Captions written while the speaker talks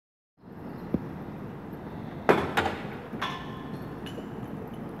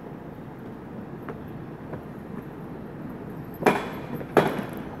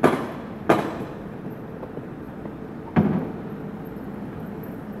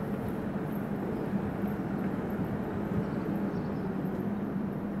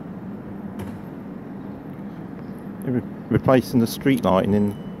replacing the street lighting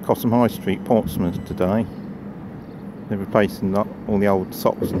in Cosham High Street, Portsmouth today. They're replacing all the old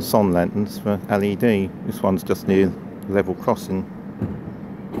SOX and SON lanterns for LED. This one's just near level crossing.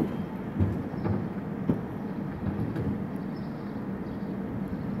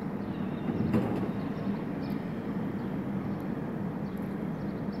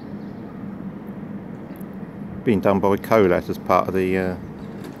 Being done by Colas as part of the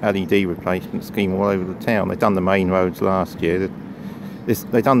LED replacement scheme all over the town. They've done the main roads last year.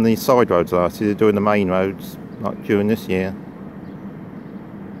 They've done the side roads last year. They're doing the main roads like during this year.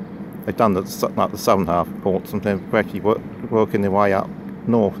 They've done the southern half of Portsmouth. They're gradually working their way up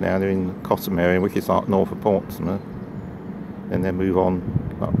north now. They're in the Cosham area, which is like north of Portsmouth. Then they move on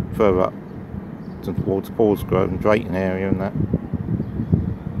further up towards Portsmouth and Drayton area and that.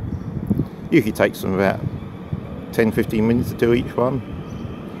 Usually takes them about 10-15 minutes to do each one.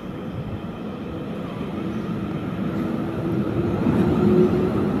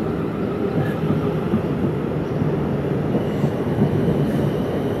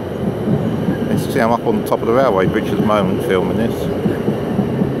 See, I'm up on the top of the railway bridge at the moment filming this.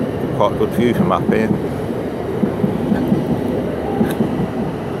 Quite a good view from up here.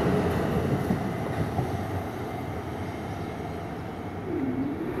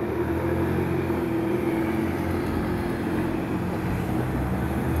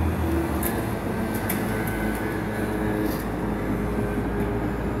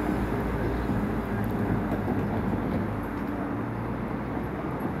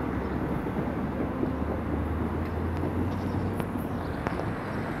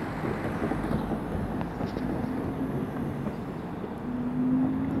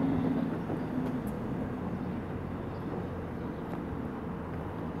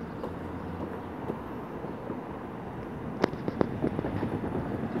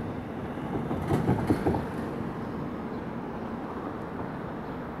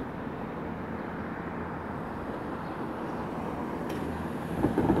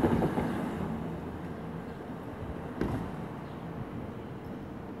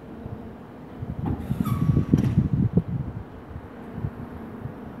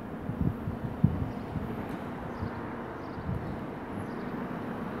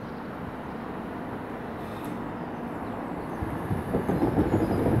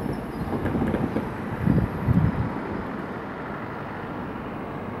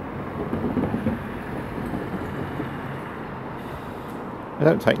 It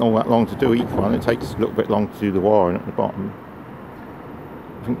don't take all that long to do each one. It takes a little bit long to do the wiring at the bottom.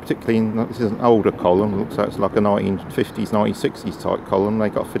 I think particularly this is an older column. It looks like it's like a 1950s, 1960s type column. They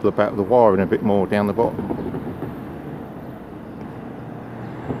got to fiddle about with the wiring a bit more down the bottom.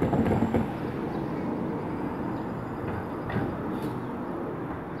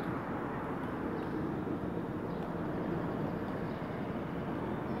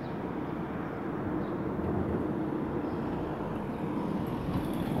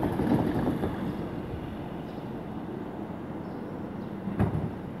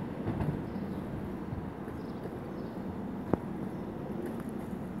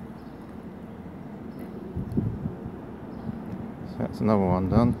 That's another one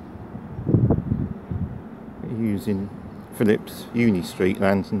done. Using Philips Unistreet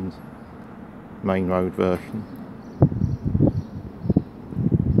Lantern's main road version.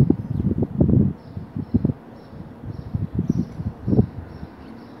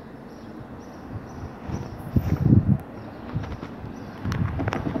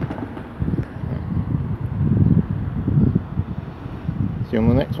 See you on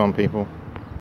the next one, people.